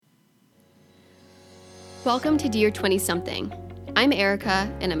Welcome to Dear 20-something. I'm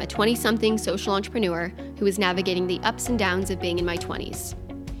Erica, and I'm a 20-something social entrepreneur who is navigating the ups and downs of being in my 20s.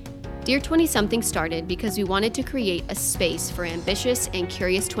 Dear 20-something started because we wanted to create a space for ambitious and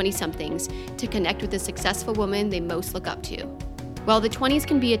curious 20-somethings to connect with the successful woman they most look up to. While the 20s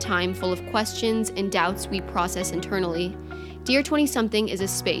can be a time full of questions and doubts we process internally, Dear 20-something is a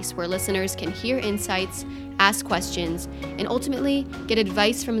space where listeners can hear insights, ask questions, and ultimately get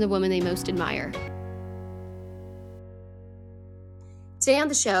advice from the woman they most admire. Today on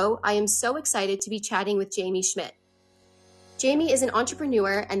the show, I am so excited to be chatting with Jaime Schmidt. Jaime is an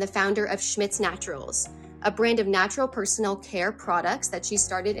entrepreneur and the founder of Schmidt's Naturals, a brand of natural personal care products that she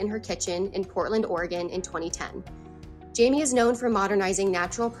started in her kitchen in Portland, Oregon in 2010. Jaime is known for modernizing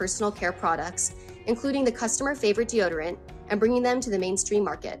natural personal care products, including the customer favorite deodorant, and bringing them to the mainstream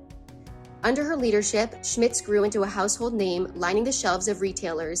market. Under her leadership, Schmidt's grew into a household name lining the shelves of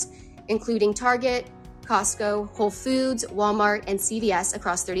retailers, including Target, Costco, Whole Foods, Walmart, and CVS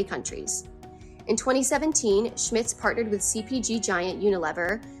across 30 countries. In 2017, Schmidt's partnered with CPG giant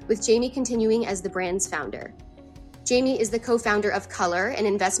Unilever, with Jaime continuing as the brand's founder. Jaime is the co-founder of Color, an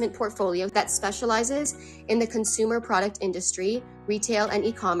investment portfolio that specializes in the consumer product industry, retail and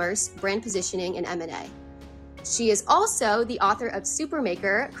e-commerce, brand positioning, and M&A. She is also the author of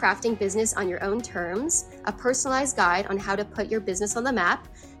Supermaker, Crafting Business on Your Own Terms, a personalized guide on how to put your business on the map,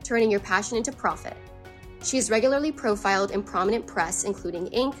 turning your passion into profit. She is regularly profiled in prominent press, including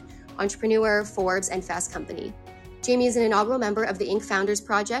Inc., Entrepreneur, Forbes, and Fast Company. Jaime is an inaugural member of the Inc. Founders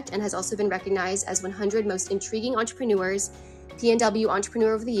Project and has also been recognized as 100 Most Intriguing Entrepreneurs, PNW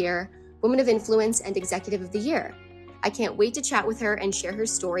Entrepreneur of the Year, Woman of Influence, and Executive of the Year. I can't wait to chat with her and share her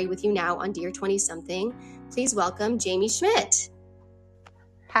story with you now on Dear 20-something. Please welcome Jaime Schmidt.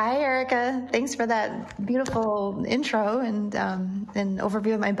 Hi, Erica. Thanks for that beautiful intro and an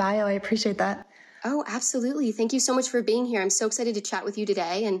overview of my bio. I appreciate that. Oh, absolutely. Thank you so much for being here. I'm so excited to chat with you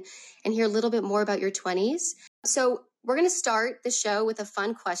today and hear a little bit more about your 20s. So we're going to start the show with a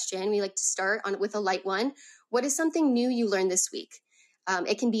fun question. We like to start with a light one. What is something new you learned this week?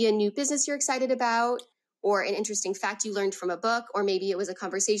 It can be a new business you're excited about, or an interesting fact you learned from a book, or maybe it was a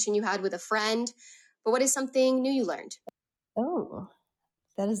conversation you had with a friend. But what is something new you learned? Oh,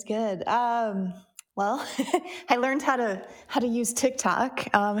 that is good. Well, I learned how to use TikTok.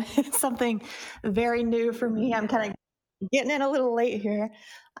 It's something very new for me. I'm kind of getting in a little late here,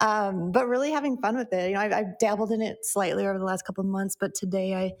 but really having fun with it. You know, I've dabbled in it slightly over the last couple of months, but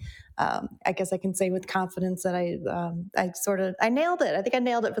today I guess I can say with confidence that I nailed it. I think I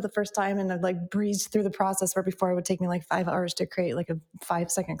nailed it for the first time, and I've like breezed through the process where before it would take me like 5 hours to create like a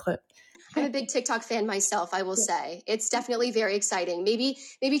 5-second clip. I'm a big TikTok fan myself, I will say. It's definitely very exciting. Maybe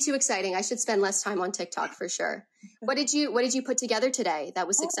too exciting. I should spend less time on TikTok for sure. What did you put together today that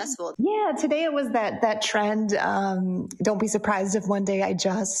was successful? Yeah, today it was that trend. Don't be surprised if one day I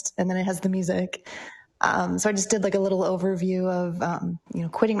just, and then it has the music. So I just did like a little overview of,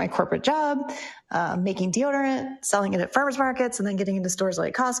 quitting my corporate job, making deodorant, selling it at farmers markets, and then getting into stores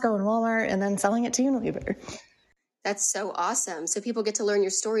like Costco and Walmart, and then selling it to Unilever. That's so awesome. So people get to learn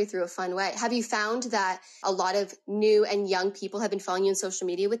your story through a fun way. Have you found that a lot of new and young people have been following you on social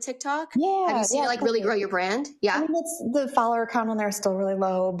media with TikTok? Yeah. Have you seen it really grow your brand? Yeah. I mean, the follower count on there is still really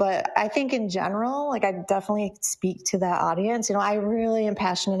low, but I think in general, like I definitely speak to that audience. You know, I really am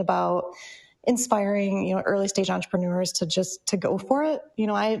passionate about inspiring, early stage entrepreneurs to go for it.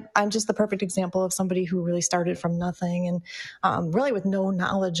 I'm just the perfect example of somebody who really started from nothing and really with no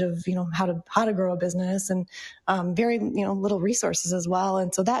knowledge of, how to grow a business and very, little resources as well.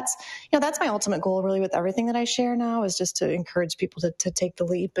 And so that's my ultimate goal really with everything that I share now is just to encourage people to take the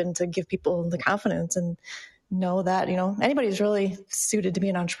leap and to give people the confidence and know that, anybody's really suited to be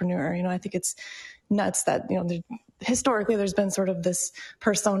an entrepreneur. I think it's nuts that, historically there's been sort of this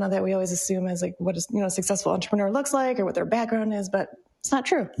persona that we always assume as like what a successful entrepreneur looks like or what their background is, but it's not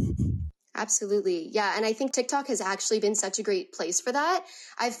true. Absolutely. Yeah. And I think TikTok has actually been such a great place for that.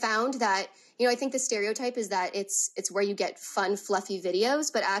 I've found that, I think the stereotype is that it's where you get fun, fluffy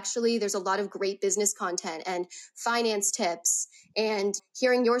videos, but actually there's a lot of great business content and finance tips and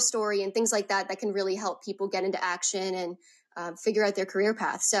hearing your story and things like that can really help people get into action and figure out their career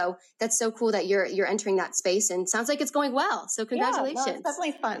path. So that's so cool that you're entering that space and sounds like it's going well. So congratulations. Yeah, no, it's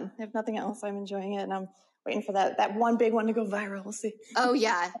definitely fun. If nothing else, I'm enjoying it and I'm waiting for that one big one to go viral. We'll see. Oh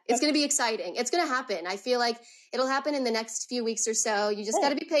yeah. It's going to be exciting. It's going to happen. I feel like it'll happen in the next few weeks or so. You just got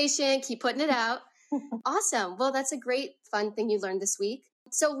to be patient, keep putting it out. Awesome. Well, that's a great fun thing you learned this week.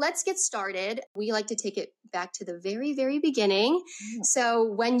 So let's get started. We like to take it back to the very, very beginning. So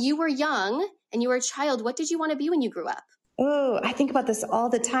when you were young and you were a child, what did you want to be when you grew up? Oh, I think about this all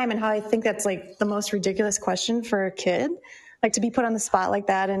the time and how I think that's like the most ridiculous question for a kid, like to be put on the spot like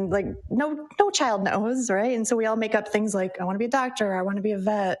that. And like, no child knows. Right. And so we all make up things like, I want to be a doctor, or I want to be a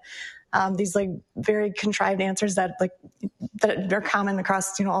vet. These like very contrived answers that are common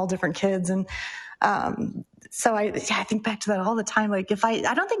across, all different kids. And, so I think back to that all the time. Like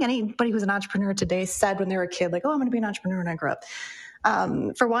I don't think anybody who's an entrepreneur today said when they were a kid, like, oh, I'm going to be an entrepreneur when I grow up.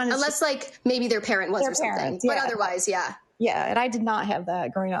 For one, unless like maybe their parent was or something, parents, yeah. But otherwise, yeah. Yeah, and I did not have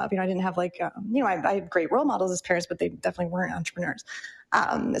that growing up. I didn't have like, I had great role models as parents, but they definitely weren't entrepreneurs.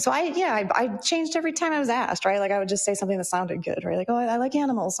 So I changed every time I was asked, right? Like I would just say something that sounded good, right? Like, oh, I like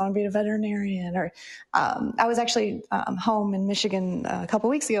animals, so I want to be a veterinarian. Or I was actually home in Michigan a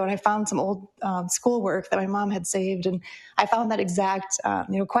couple weeks ago, and I found some old schoolwork that my mom had saved, and I found that exact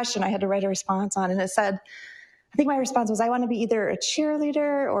question I had to write a response on, and it said, I think my response was, I want to be either a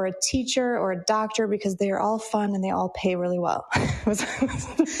cheerleader or a teacher or a doctor because they are all fun and they all pay really well.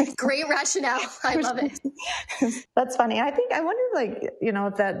 Great rationale. I love it. That's funny. I wonder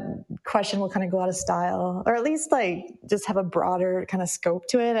if that question will kind of go out of style, or at least like just have a broader kind of scope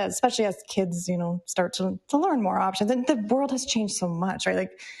to it, especially as kids, start to learn more options. And the world has changed so much, right?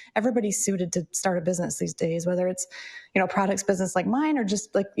 Like everybody's suited to start a business these days, whether it's, products business like mine, or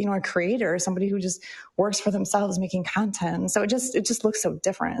just like, a creator or somebody who just works for themselves making content. And so it just looks so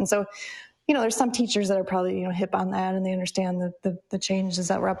different. And so, there's some teachers that are probably, hip on that and they understand the changes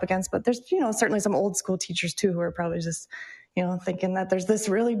that we're up against. But there's, certainly some old school teachers too, who are probably just, thinking that there's this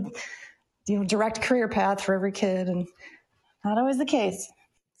really, direct career path for every kid, and not always the case.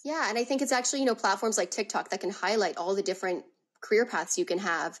 Yeah. And I think it's actually, platforms like TikTok that can highlight all the different career paths you can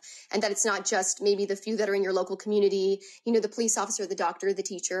have, and that it's not just maybe the few that are in your local community, the police officer, the doctor, the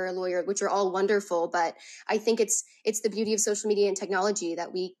teacher, a lawyer, which are all wonderful. But I think it's the beauty of social media and technology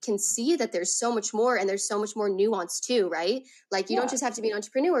that we can see that there's so much more, and there's so much more nuance too, right? Like you don't just have to be an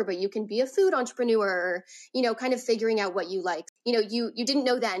entrepreneur, but you can be a food entrepreneur, or, kind of figuring out what you like. You didn't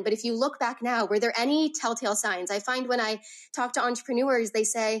know then, but if you look back now, were there any telltale signs? I find when I talk to entrepreneurs, they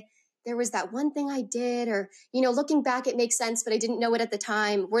say, there was that one thing I did, or, looking back, it makes sense, but I didn't know it at the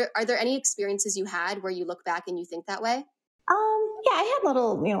time. Are there any experiences you had where you look back and you think that way? Yeah, I had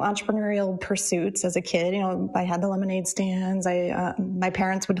little, entrepreneurial pursuits as a kid. I had the lemonade stands. My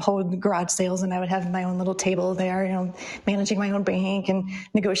parents would hold garage sales, and I would have my own little table there, managing my own bank and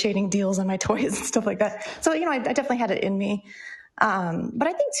negotiating deals on my toys and stuff like that. So, I definitely had it in me. But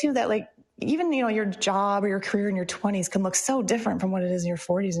I think too that like, even, your job or your career in your 20s can look so different from what it is in your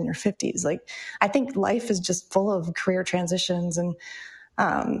 40s and your 50s. Like, I think life is just full of career transitions. And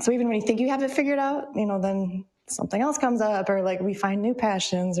so even when you think you have it figured out, then something else comes up, or like we find new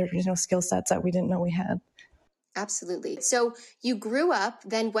passions or, skill sets that we didn't know we had. Absolutely. So you grew up,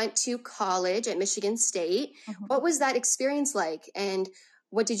 then went to college at Michigan State. Mm-hmm. What was that experience like? And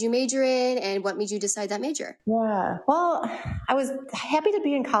what did you major in, and what made you decide that major? Yeah. Well, I was happy to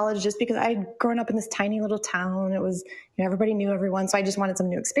be in college just because I'd grown up in this tiny little town. It was, everybody knew everyone. So I just wanted some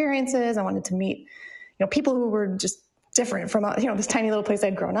new experiences. I wanted to meet, people who were just different from, this tiny little place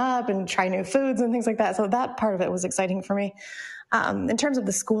I'd grown up, and try new foods and things like that. So that part of it was exciting for me. In terms of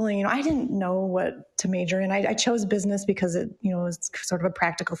the schooling, I didn't know what to major in. I chose business because it, was sort of a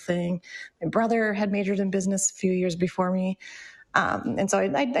practical thing. My brother had majored in business a few years before me. And so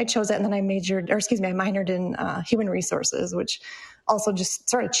I chose it, and then I minored in human resources, which also just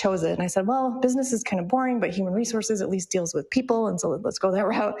sort of chose it. And I said, well, business is kind of boring, but human resources at least deals with people. And so let's go that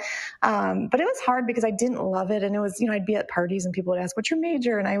route. But it was hard because I didn't love it. And it was, I'd be at parties and people would ask, what's your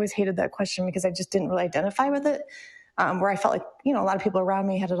major? And I always hated that question because I just didn't really identify with it. Where I felt like, a lot of people around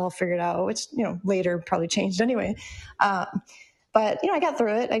me had it all figured out, which, later probably changed anyway. But, I got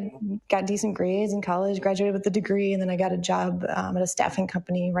through it. I got decent grades in college, graduated with a degree, and then I got a job at a staffing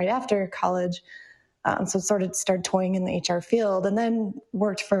company right after college. So sort of started toying in the HR field, and then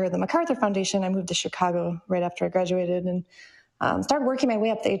worked for the MacArthur Foundation. I moved to Chicago right after I graduated, and started working my way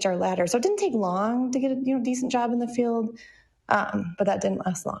up the HR ladder. So it didn't take long to get a decent job in the field, but that didn't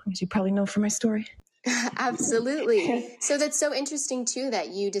last long, as you probably know from my story. Absolutely. So that's so interesting too, that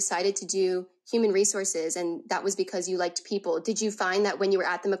you decided to do human resources, and that was because you liked people. Did you find that when you were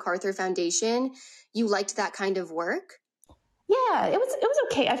at the MacArthur Foundation, you liked that kind of work? Yeah, it was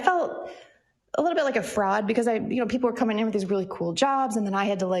okay. I felt a little bit like a fraud because people were coming in with these really cool jobs, and then I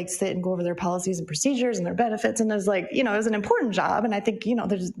had to like sit and go over their policies and procedures and their benefits. And it was like, it was an important job. And I think,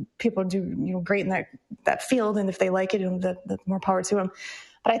 there's people do, great in that field. And if they like it, the more power to them.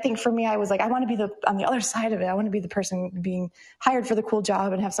 But I think for me, I was like, I want to be on the other side of it. I want to be the person being hired for the cool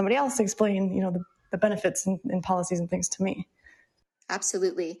job and have somebody else explain, the benefits and policies and things to me.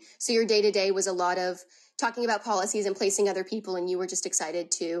 Absolutely. So your day-to-day was a lot of talking about policies and placing other people, and you were just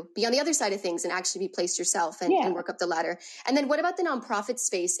excited to be on the other side of things and actually be placed yourself and work up the ladder. And then what about the nonprofit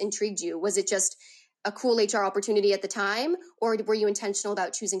space intrigued you? Was it just a cool HR opportunity at the time, or were you intentional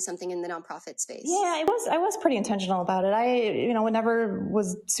about choosing something in the nonprofit space? Yeah, I was pretty intentional about it. I never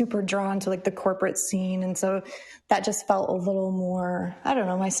was super drawn to like the corporate scene. And so that just felt a little more, I don't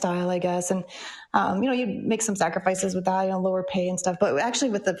know, my style, I guess. And, you make some sacrifices with that, lower pay and stuff. But actually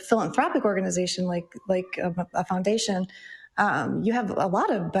with the philanthropic organization, like a foundation, you have a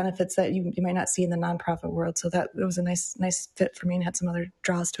lot of benefits that you might not see in the nonprofit world. So that it was a nice fit for me and had some other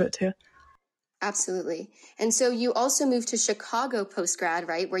draws to it too. Absolutely. And so you also moved to Chicago post-grad,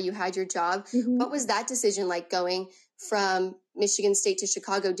 right, where you had your job. Mm-hmm. What was that decision like going from Michigan State to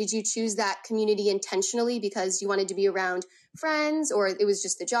Chicago? Did you choose that community intentionally because you wanted to be around friends, or it was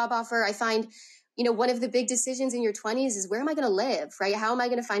just the job offer? I find, one of the big decisions in your 20s is, where am I going to live, right? How am I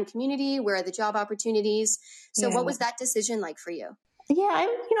going to find community? Where are the job opportunities? So what was that decision like for you? Yeah,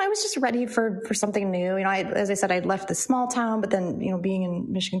 I was just ready for something new. As I said, I'd left the small town, but then, being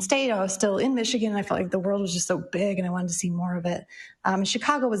in Michigan State, I was still in Michigan. And I felt like the world was just so big and I wanted to see more of it.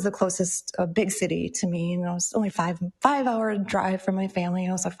 Chicago was the closest big city to me. It was only 5-hour drive from my family.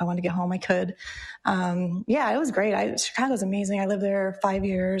 So if I wanted to get home, I could. It was great. Chicago's amazing. I lived there 5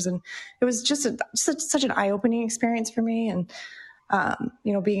 years, and it was just such an eye-opening experience for me. And,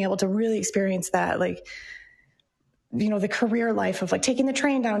 being able to really experience that, like, the career life of like taking the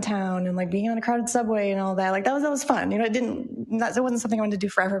train downtown and like being on a crowded subway and all that. Like that was fun. It wasn't something I wanted to do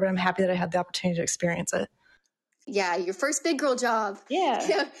forever, but I'm happy that I had the opportunity to experience it. Yeah. Your first big girl job.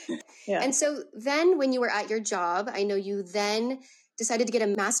 Yeah. Yeah. And so then when you were at your job, I know you then decided to get a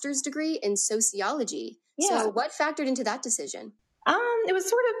master's degree in sociology. Yeah. So what factored into that decision? It was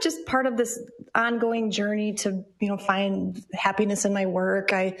sort of just part of this ongoing journey to, find happiness in my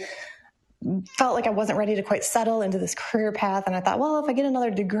work. I felt like I wasn't ready to quite settle into this career path. And I thought, well, if I get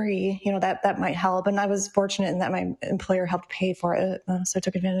another degree, that might help. And I was fortunate in that my employer helped pay for it. So I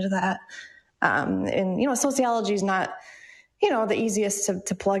took advantage of that. Sociology is not, the easiest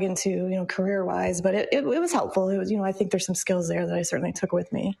to plug into, career wise, but it was helpful. It was, I think there's some skills there that I certainly took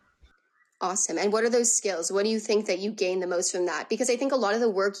with me. Awesome. And what are those skills? What do you think that you gained the most from that? Because I think a lot of the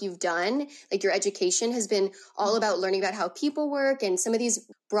work you've done, like your education, has been all about learning about how people work and some of these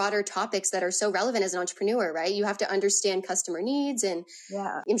broader topics that are so relevant as an entrepreneur, right? You have to understand customer needs, and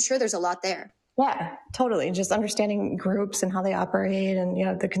I'm sure there's a lot there. Yeah, totally. Just understanding groups and how they operate,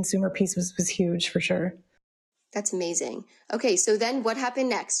 and the consumer piece was huge for sure. That's amazing. Okay, so then what happened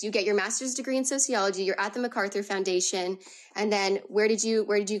next? You get your master's degree in sociology, you're at the MacArthur Foundation, and then where did you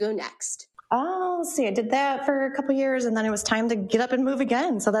go next? Oh, let's see. I did that for a couple of years, and then it was time to get up and move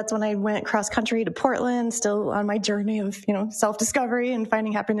again. So that's when I went cross country to Portland, still on my journey of, self-discovery and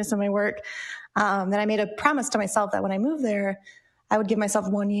finding happiness in my work. Then I made a promise to myself that when I moved there, I would give myself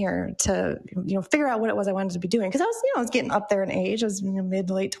 1 year to, figure out what it was I wanted to be doing. Because I was getting up there in age. I was mid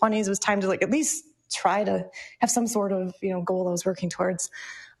to late 20s. It was time to at least try to have some sort of, goal I was working towards.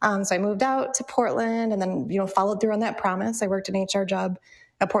 So I moved out to Portland and then, followed through on that promise. I worked an HR job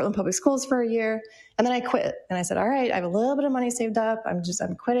at Portland Public Schools for a year. And then I quit. And I said, all right, I have a little bit of money saved up. I'm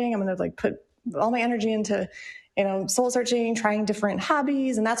quitting. I'm going to put all my energy into, soul searching, trying different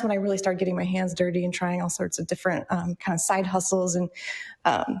hobbies. And that's when I really started getting my hands dirty and trying all sorts of different kind of side hustles, and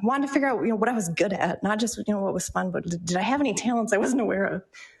wanted to figure out, what I was good at, not just, what was fun, but did I have any talents I wasn't aware of?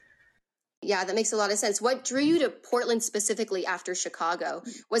 Yeah, that makes a lot of sense. What drew you to Portland specifically after Chicago?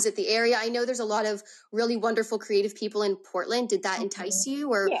 Was it the area? I know there's a lot of really wonderful creative people in Portland. Did that entice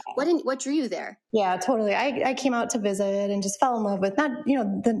you, or what drew you there? Yeah, totally. I came out to visit and just fell in love with not,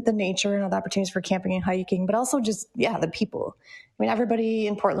 the nature and all the opportunities for camping and hiking, but also just, the people. I mean, everybody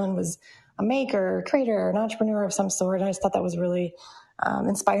in Portland was a maker, creator, an entrepreneur of some sort. And I just thought that was really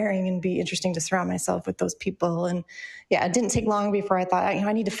inspiring and be interesting to surround myself with those people. And it didn't take long before I thought,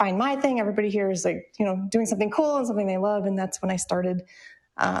 I need to find my thing. Everybody here is doing something cool and something they love. And that's when I started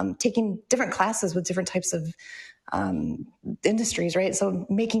taking different classes with different types of industries, right? So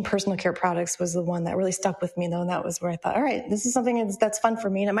making personal care products was the one that really stuck with me, though. And that was where I thought, all right, this is something that's fun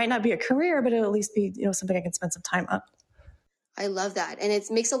for me. And it might not be a career, but it'll at least be, something I can spend some time on. I love that. And it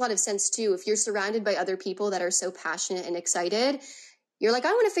makes a lot of sense too. If you're surrounded by other people that are so passionate and excited, you're like,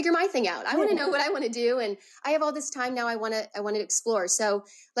 I want to figure my thing out. I want to know what I want to do. And I have all this time now. I want to explore. So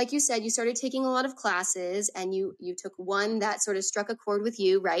like you said, you started taking a lot of classes, and you took one that sort of struck a chord with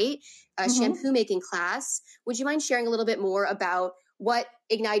you, right? A shampoo making class. Would you mind sharing a little bit more about what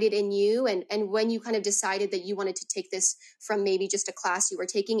ignited in you and when you kind of decided that you wanted to take this from maybe just a class you were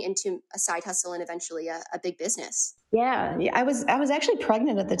taking into a side hustle and eventually a big business. Yeah, I was actually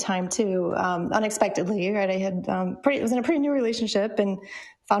pregnant at the time too, unexpectedly. Right, I had was in a pretty new relationship and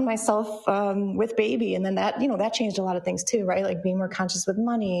found myself with baby, and then that changed a lot of things too, right? Like being more conscious with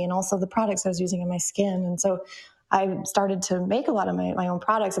money and also the products I was using in my skin, and so I started to make a lot of my own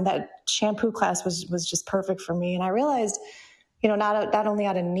products, and that shampoo class was just perfect for me. And I realized, not only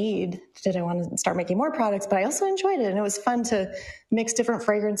out of need did I want to start making more products, but I also enjoyed it. And it was fun to mix different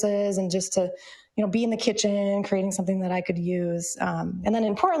fragrances and just to, be in the kitchen, creating something that I could use. And then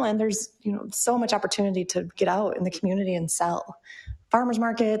in Portland, there's, so much opportunity to get out in the community and sell. Farmers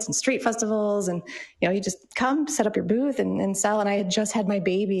markets and street festivals. And, you just come, set up your booth and sell. And I had just had my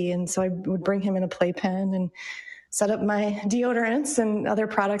baby. And so I would bring him in a playpen and set up my deodorants and other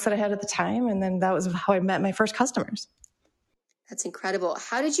products that I had at the time. And then that was how I met my first customers. That's incredible.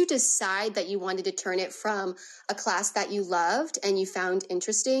 How did you decide that you wanted to turn it from a class that you loved and you found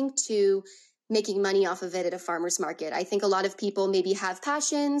interesting to making money off of it at a farmer's market? I think a lot of people maybe have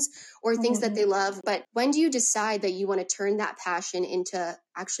passions or things that they love, but when do you decide that you want to turn that passion into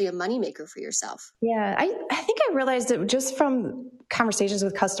actually a moneymaker for yourself? Yeah, I think I realized it just from conversations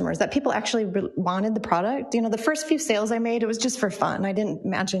with customers that people actually wanted the product. The first few sales I made, it was just for fun. I didn't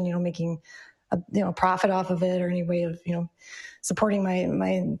imagine, making a profit off of it or any way of, supporting my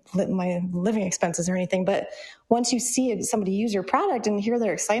living expenses or anything. But once you see somebody use your product and hear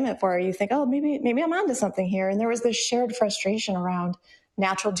their excitement for it, you think, oh, maybe I'm onto something here. And there was this shared frustration around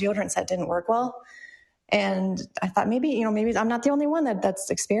natural deodorants that didn't work well. And I thought maybe I'm not the only one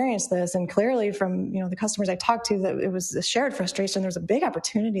that's experienced this. And clearly from, the customers I talked to, that it was a shared frustration. There's a big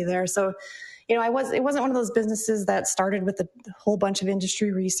opportunity there. So, it wasn't one of those businesses that started with a whole bunch of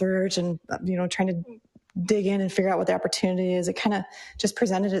industry research and, trying to dig in and figure out what the opportunity is. It kind of just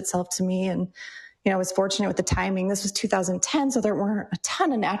presented itself to me. And, I was fortunate with the timing. This was 2010. So there weren't a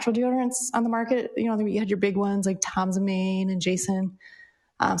ton of natural deodorants on the market. You had your big ones like Tom's of Maine and Jason.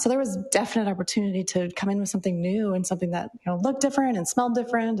 So there was definite opportunity to come in with something new and something that, looked different and smelled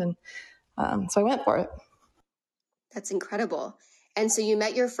different. And so I went for it. That's incredible. And so you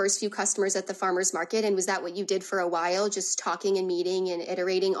met your first few customers at the farmer's market. And was that what you did for a while, just talking and meeting and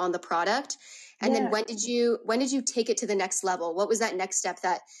iterating on the product? And then when did you take it to the next level? What was that next step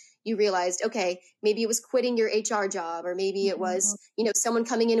that you realized, okay, maybe it was quitting your HR job, or maybe it was, someone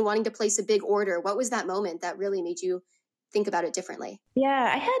coming in and wanting to place a big order? What was that moment that really made you think about it differently?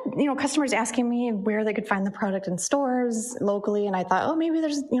 Yeah, I had, customers asking me where they could find the product in stores locally. And I thought, oh, maybe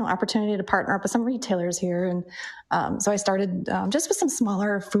there's, opportunity to partner up with some retailers here. And so I started just with some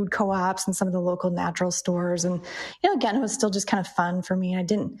smaller food co-ops and some of the local natural stores. And, again, it was still just kind of fun for me. I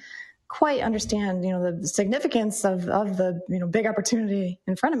didn't quite understand, the significance of the, big opportunity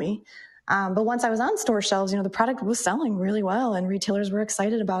in front of me. But once I was on store shelves, the product was selling really well and retailers were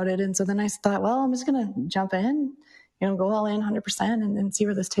excited about it. And so then I thought, well, I'm just going to jump in, go all in 100% and see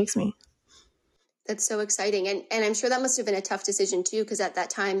where this takes me. That's so exciting. And I'm sure that must have been a tough decision too, because at that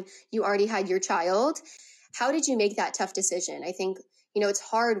time you already had your child. How did you make that tough decision? I think, it's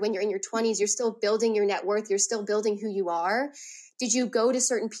hard when you're in your 20s, you're still building your net worth, you're still building who you are. Did you go to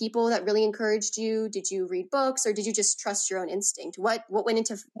certain people that really encouraged you? Did you read books, or did you just trust your own instinct? What went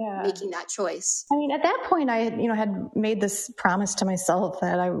into making that choice? I mean, at that point, I had made this promise to myself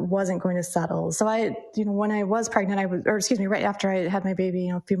that I wasn't going to settle. So when I was pregnant, right after I had my baby,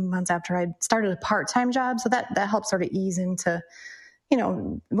 a few months after, I started a part-time job. So that helped sort of ease into,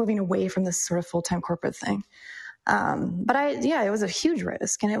 moving away from this sort of full-time corporate thing. But it was a huge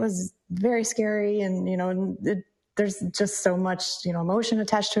risk and it was very scary. And, there's just so much, emotion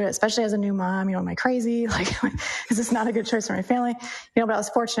attached to it, especially as a new mom. Am I crazy? Like, is this not a good choice for my family? But I was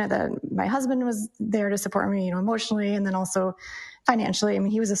fortunate that my husband was there to support me, emotionally, and then also financially. I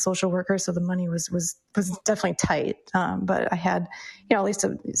mean, he was a social worker, so the money was definitely tight. But I had, at least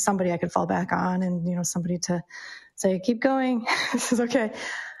somebody I could fall back on, and somebody to say, keep going, this is okay.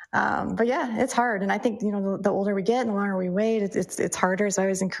 But yeah, it's hard. And I think, the older we get and the longer we wait, it's harder. So I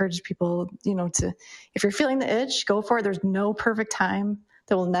always encourage people, if you're feeling the itch, go for it. There's no perfect time.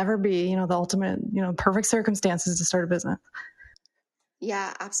 There will never be, the ultimate, perfect circumstances to start a business.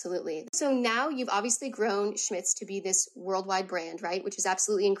 Yeah, absolutely. So now you've obviously grown Schmidt's to be this worldwide brand, right? Which is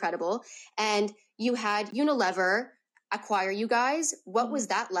absolutely incredible. And you had Unilever acquire you guys. What was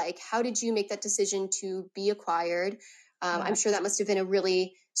that like? How did you make that decision to be acquired? I'm sure that must have been a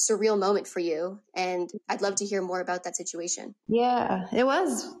really surreal moment for you. And I'd love to hear more about that situation. Yeah, it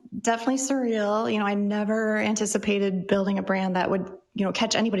was definitely surreal. I never anticipated building a brand that would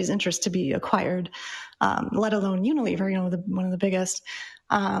catch anybody's interest to be acquired, let alone Unilever, one of the biggest.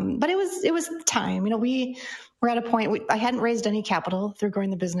 But it was time. We were at a point. I hadn't raised any capital through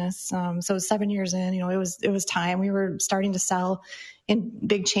growing the business, so 7 years in, it was time. We were starting to sell in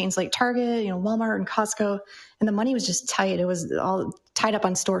big chains like Target, Walmart and Costco, and the money was just tight. It was all tied up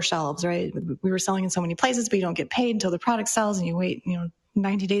on store shelves, right? We were selling in so many places, but you don't get paid until the product sells, and you wait,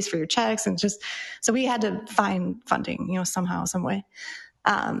 90 days for your checks, and so we had to find funding, somehow, some way.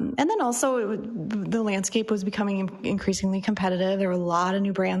 And then also the landscape was becoming increasingly competitive. There were a lot of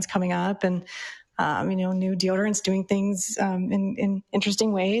new brands coming up, and new deodorants doing things in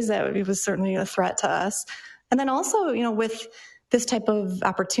interesting ways. That it was certainly a threat to us. And then also, with this type of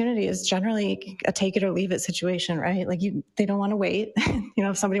opportunity is generally a take it or leave it situation, right? Like they don't want to wait.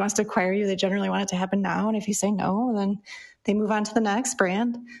 If somebody wants to acquire you, they generally want it to happen now. And if you say no, then they move on to the next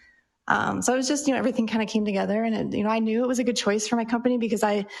brand. So it was just, everything kind of came together, and I knew it was a good choice for my company because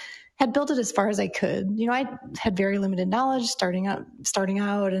I had built it as far as I could. I had very limited knowledge starting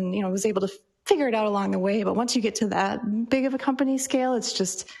out, and, was able to figure it out along the way. But once you get to that big of a company scale,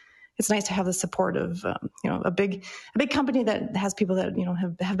 it's nice to have the support of, a big company that has people that,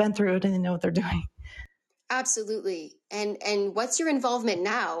 have been through it and they know what they're doing. Absolutely. And what's your involvement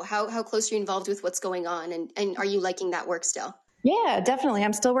now? How close are you involved with what's going on? And are you liking that work still? Yeah, definitely.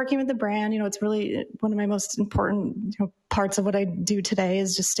 I'm still working with the brand. It's really one of my most important parts of what I do today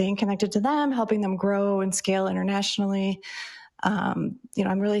is just staying connected to them, helping them grow and scale internationally. I'm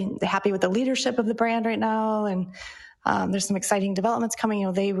really happy with the leadership of the brand right now. And there's some exciting developments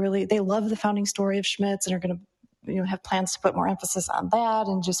coming. They love the founding story of Schmidt's and are going to have plans to put more emphasis on that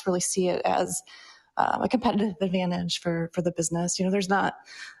and just really see it as a competitive advantage for the business. There's not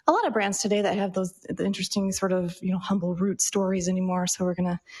a lot of brands today that have the interesting sort of, humble root stories anymore. So we're going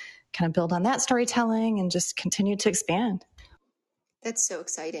to kind of build on that storytelling and just continue to expand. That's so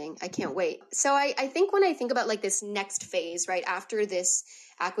exciting. I can't wait. So I think when I think about like this next phase, right after this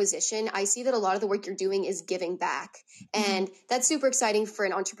acquisition, I see that a lot of the work you're doing is giving back. And that's super exciting for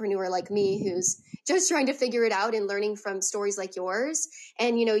an entrepreneur like me who's just trying to figure it out and learning from stories like yours.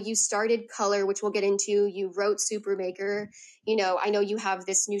 And, you started Color, which we'll get into. You wrote Supermaker. I know you have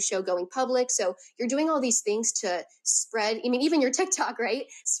this new show going public. So you're doing all these things to spread, even your TikTok, right?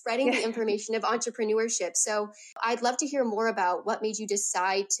 Spreading the information of entrepreneurship. So I'd love to hear more about what made you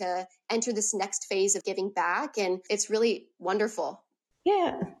decide to enter this next phase of giving back. And it's really wonderful.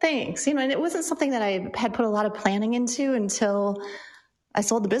 Yeah, thanks. And it wasn't something that I had put a lot of planning into until I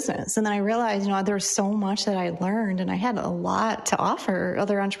sold the business. And then I realized, there was so much that I learned and I had a lot to offer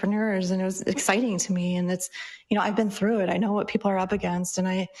other entrepreneurs, and it was exciting to me. And it's, I've been through it. I know what people are up against. And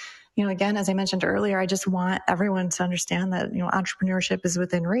I, again, as I mentioned earlier, I just want everyone to understand that, entrepreneurship is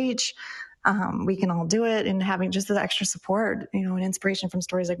within reach. We can all do it, and having just the extra support, and inspiration from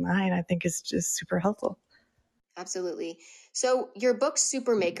stories like mine, I think is just super helpful. Absolutely. So your book,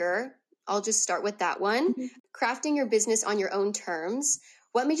 Supermaker, I'll just start with that one. Crafting your business on your own terms.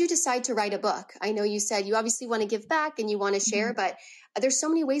 What made you decide to write a book? I know you said you obviously want to give back and you want to share, but there's so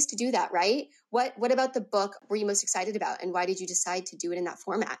many ways to do that, right? What about the book were you most excited about, and why did you decide to do it in that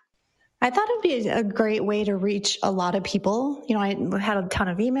format? I thought it'd be a great way to reach a lot of people. I had a ton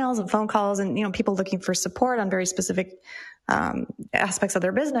of emails and phone calls and, people looking for support on very specific aspects of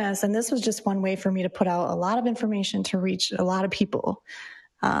their business. And this was just one way for me to put out a lot of information to reach a lot of people.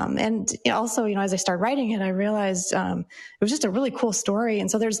 And also, as I started writing it, I realized it was just a really cool story.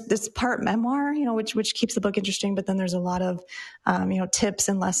 And so there's this part memoir, which keeps the book interesting. But then there's a lot of, tips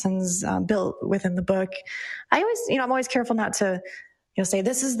and lessons built within the book. I'm always careful not to say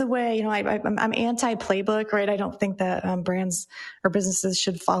this is the way. I'm anti-playbook, right? I don't think that brands or businesses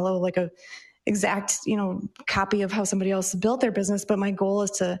should follow like a exact copy of how somebody else built their business. But my goal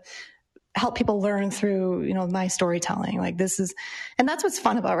is to help people learn through my storytelling. Like this is, and that's what's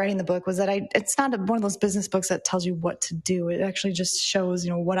fun about writing the book was that it's not one of those business books that tells you what to do. It actually just shows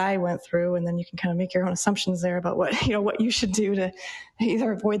what I went through, and then you can kind of make your own assumptions there about what what you should do to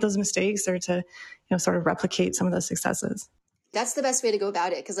either avoid those mistakes or to sort of replicate some of those successes. That's the best way to go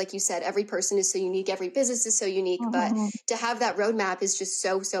about it. Because like you said, every person is so unique. Every business is so unique. But to have that roadmap is just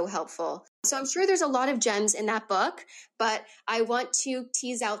so, so helpful. So I'm sure there's a lot of gems in that book. But I want to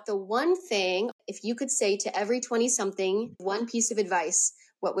tease out the one thing. If you could say to every 20-something one piece of advice,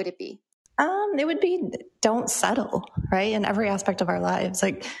 what would it be? It would be don't settle, right? In every aspect of our lives.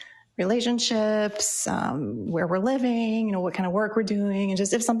 Like relationships, where we're living, what kind of work we're doing. And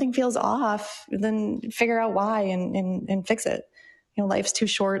just if something feels off, then figure out why and fix it. Life's too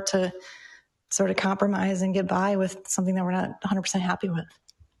short to sort of compromise and get by with something that we're not 100% happy with.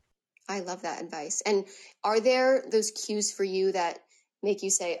 I love that advice. And are there those cues for you that make you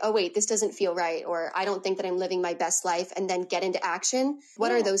say, oh, wait, this doesn't feel right, or I don't think that I'm living my best life, and then get into action?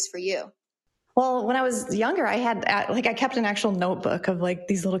 What are those for you? Well, when I was younger, I kept an actual notebook of like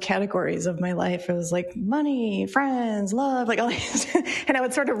these little categories of my life. It was like money, friends, love, like all these, and I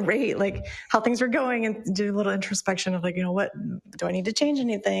would sort of rate like how things were going and do a little introspection of like, what do I need to change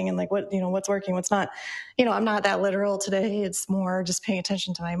anything? And like, what's working, what's not, I'm not that literal today. It's more just paying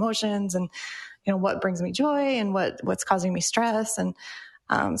attention to my emotions and, what brings me joy and what's causing me stress. And,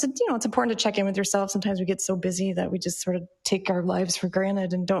 so, it's important to check in with yourself. Sometimes we get so busy that we just sort of take our lives for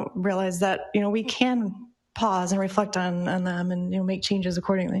granted and don't realize that, we can pause and reflect on them and, make changes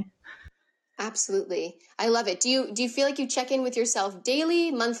accordingly. Absolutely. I love it. Do you feel like you check in with yourself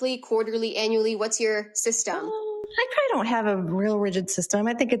daily, monthly, quarterly, annually? What's your system? I probably don't have a real rigid system.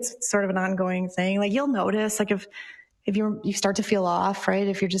 I think it's sort of an ongoing thing. Like you'll notice, like if you start to feel off, right?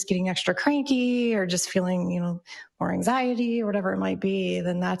 If you're just getting extra cranky or just feeling, more anxiety or whatever it might be,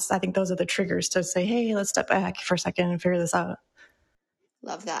 then I think those are the triggers to say, hey, let's step back for a second and figure this out.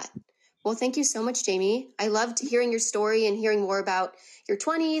 Love that. Well, thank you so much, Jaime. I loved hearing your story and hearing more about your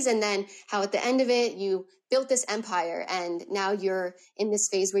 20s and then how at the end of it, you built this empire and now you're in this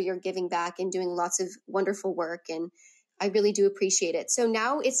phase where you're giving back and doing lots of wonderful work. And I really do appreciate it. So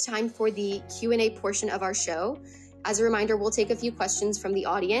now it's time for the Q&A portion of our show. As a reminder, we'll take a few questions from the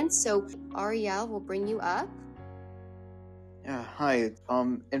audience. So Ariel will bring you up. Yeah, hi.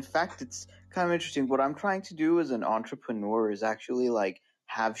 In fact, it's kind of interesting. What I'm trying to do as an entrepreneur is actually like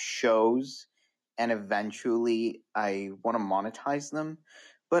have shows, and eventually I want to monetize them.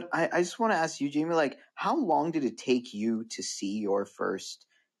 But I just want to ask you, Jaime, like, how long did it take you to see your first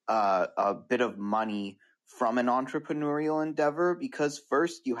a bit of money from an entrepreneurial endeavor? Because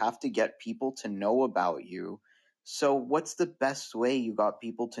first you have to get people to know about you. So what's the best way you got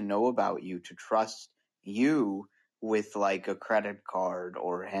people to know about you, to trust you with like a credit card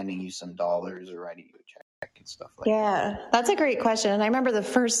or handing you some dollars or writing you a check and stuff like that? Yeah, that's a great question. And I remember the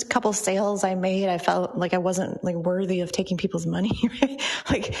first couple sales I made, I felt like I wasn't like worthy of taking people's money. Right?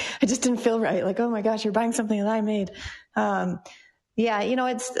 Like I just didn't feel right. Like, oh my gosh, you're buying something that I made. I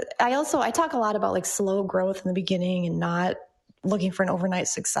talk a lot about like slow growth in the beginning and not looking for an overnight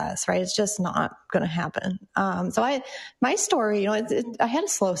success, right? It's just not going to happen. My story, I had a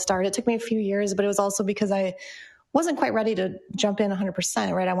slow start. It took me a few years, but it was also because I wasn't quite ready to jump in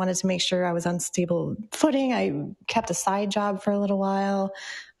 100%, right? I wanted to make sure I was on stable footing. I kept a side job for a little while.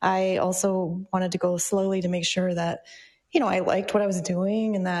 I also wanted to go slowly to make sure that, I liked what I was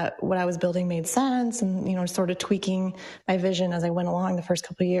doing and that what I was building made sense and, sort of tweaking my vision as I went along the first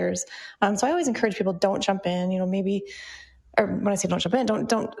couple of years. So I always encourage people, don't jump in, or when I say don't jump in, don't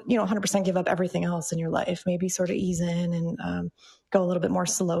 100% give up everything else in your life. Maybe sort of ease in and go a little bit more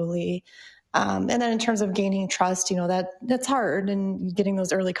slowly. And then in terms of gaining trust, that's hard, and getting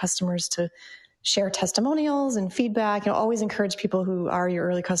those early customers to share testimonials and feedback. Always encourage people who are your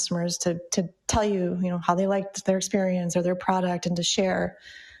early customers to tell you, how they liked their experience or their product, and to share.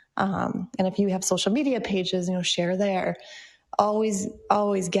 And if you have social media pages, share there. Always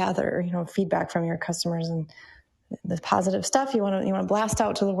gather, feedback from your customers, and the positive stuff you want to blast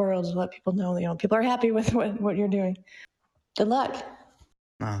out to the world to let people know, people are happy with what you're doing. Good luck.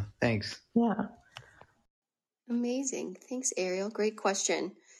 Thanks. Yeah. Amazing. Thanks, Ariel. Great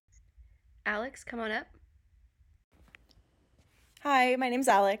question. Alex, come on up. Hi, my name's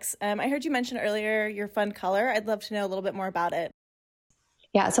Alex. I heard you mention earlier your fund color. I'd love to know a little bit more about it.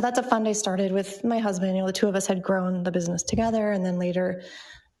 Yeah, so that's a fund I started with my husband. The two of us had grown the business together, and then later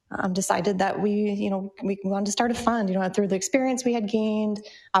decided that we wanted to start a fund. Through the experience we had gained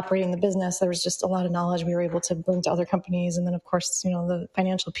operating the business, there was just a lot of knowledge we were able to bring to other companies, and then of course, the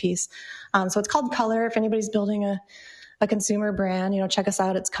financial piece. So it's called Color. If anybody's building a consumer brand, check us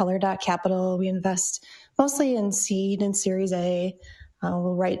out. It's color.capital. We invest mostly in seed and Series A.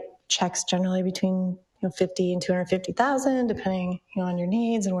 We'll write checks generally between 50 and 250,000, depending on your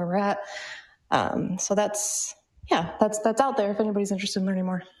needs and where we're at. So that's out there if anybody's interested in learning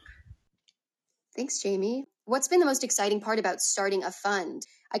more. Thanks, Jaime. What's been the most exciting part about starting a fund?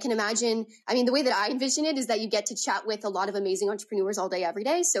 I can imagine, the way that I envision it is that you get to chat with a lot of amazing entrepreneurs all day, every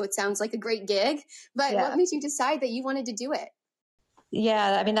day. So it sounds like a great gig. But What made you decide that you wanted to do it?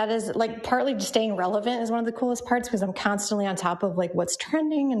 Yeah, that is like partly just staying relevant is one of the coolest parts, because I'm constantly on top of like what's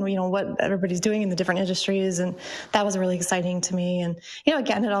trending and what everybody's doing in the different industries, and that was really exciting to me. And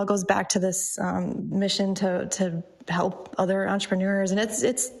again, it all goes back to this mission to help other entrepreneurs, and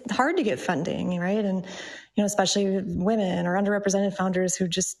it's hard to get funding, right? And especially women or underrepresented founders who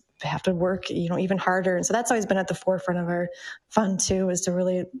just have to work, even harder. And so that's always been at the forefront of our fund too, is to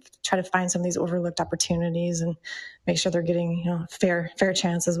really try to find some of these overlooked opportunities and make sure they're getting, fair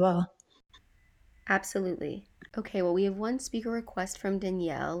chance as well. Absolutely. Okay, well, we have one speaker request from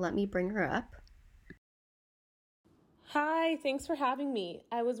Danielle. Let me bring her up. Hi, thanks for having me.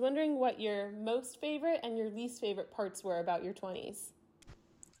 I was wondering what your most favorite and your least favorite parts were about your 20s.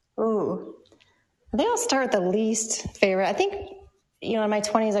 Ooh, I think I'll start with the least favorite. I think, in my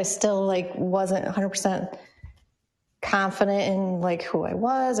 20s, I still wasn't 100% confident in who I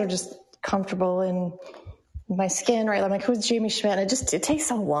was or just comfortable in my skin, right? I'm like, who's Jaime Schmidt? And it takes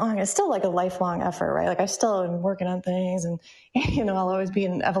so long. It's still a lifelong effort, right? I still am working on things and, I'll always be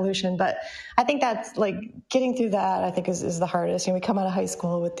in evolution. But I think that's getting through that, I think is the hardest. We come out of high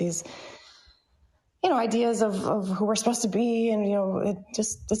school with these, ideas of who we're supposed to be. And,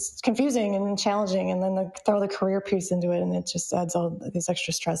 it's confusing and challenging. And then throw the career piece into it. And it just adds all these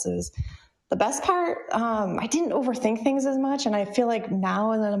extra stresses. The best part, I didn't overthink things as much. And I feel like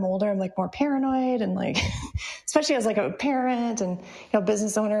now that I'm older, I'm more paranoid and especially as a parent and,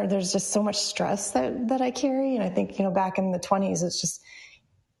 business owner, there's just so much stress that I carry. And I think, back in the 20s, it's just,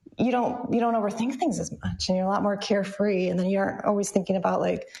 you don't overthink things as much and you're a lot more carefree. And then you aren't always thinking about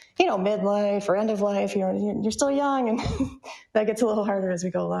midlife or end of life. You're still young and that gets a little harder as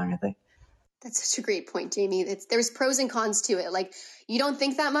we go along, I think. That's such a great point, Jaime. There's pros and cons to it. You don't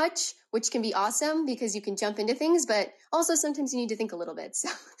think that much, which can be awesome because you can jump into things, but also sometimes you need to think a little bit. So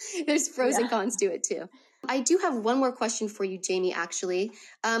there's pros and cons to it too. I do have one more question for you, Jaime, actually.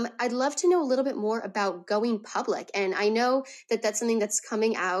 I'd love to know a little bit more about going public. And I know that that's something that's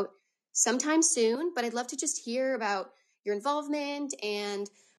coming out sometime soon, but I'd love to just hear about your involvement and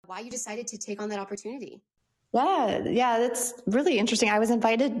why you decided to take on that opportunity. Yeah, that's really interesting. I was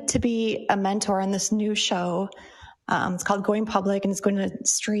invited to be a mentor on this new show. It's called Going Public, and it's going to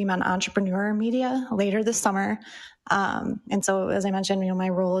stream on Entrepreneur Media later this summer. And so, as I mentioned, my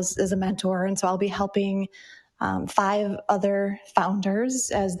role is a mentor, and so I'll be helping 5 other founders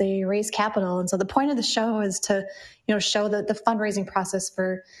as they raise capital. And so, the point of the show is to, show the fundraising process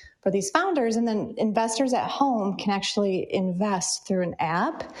for these founders, and then investors at home can actually invest through an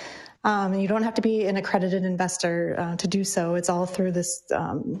app. And you don't have to be an accredited investor to do so. It's all through this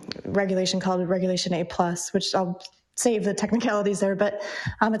regulation called Regulation A+, which I'll save the technicalities there, but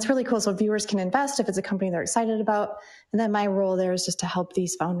it's really cool. So viewers can invest if it's a company they're excited about. And then my role there is just to help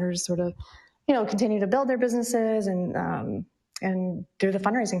these founders sort of, continue to build their businesses and do the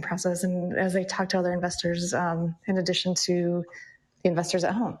fundraising process. And as they talk to other investors, in addition to the investors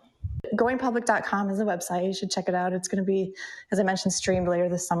at home. Goingpublic.com is a website. You should check it out. It's going to be, as I mentioned, streamed later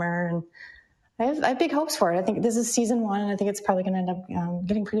this summer. And I have big hopes for it. I think this is season 1, and I think it's probably going to end up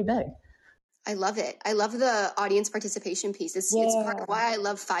getting pretty big. I love it. I love the audience participation piece. It's part of why I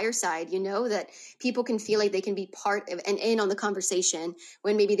love Fireside, that people can feel like they can be part of and in on the conversation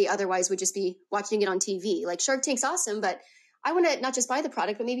when maybe they otherwise would just be watching it on TV. Shark Tank's awesome, but I want to not just buy the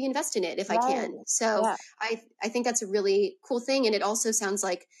product, but maybe invest in it if I can. So I think that's a really cool thing. And it also sounds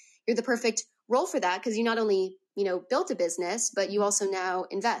like you're the perfect role for that because you not only, built a business, but you also now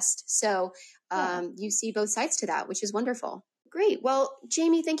invest. So you see both sides to that, which is wonderful. Great. Well,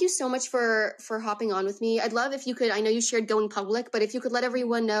 Jaime, thank you so much for hopping on with me. I'd love if you could, I know you shared Going Public, but if you could let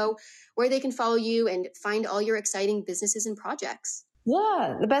everyone know where they can follow you and find all your exciting businesses and projects.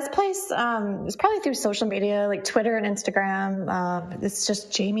 Yeah, the best place is probably through social media, like Twitter and Instagram. It's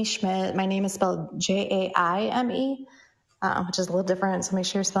just Jaime Schmidt. My name is spelled Jaime, which is a little different, so make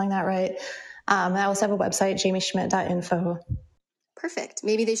sure you're spelling that right. I also have a website, jamieschmidt.info. Perfect.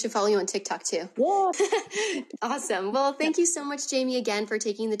 Maybe they should follow you on TikTok too. Yeah. Awesome. Well, thank you so much, Jaime, again, for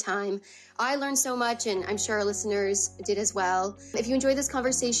taking the time. I learned so much, and I'm sure our listeners did as well. If you enjoyed this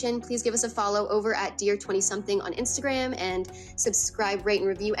conversation, please give us a follow over at Dear20something on Instagram and subscribe, rate, and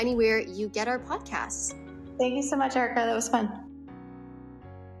review anywhere you get our podcasts. Thank you so much, Erica. That was fun.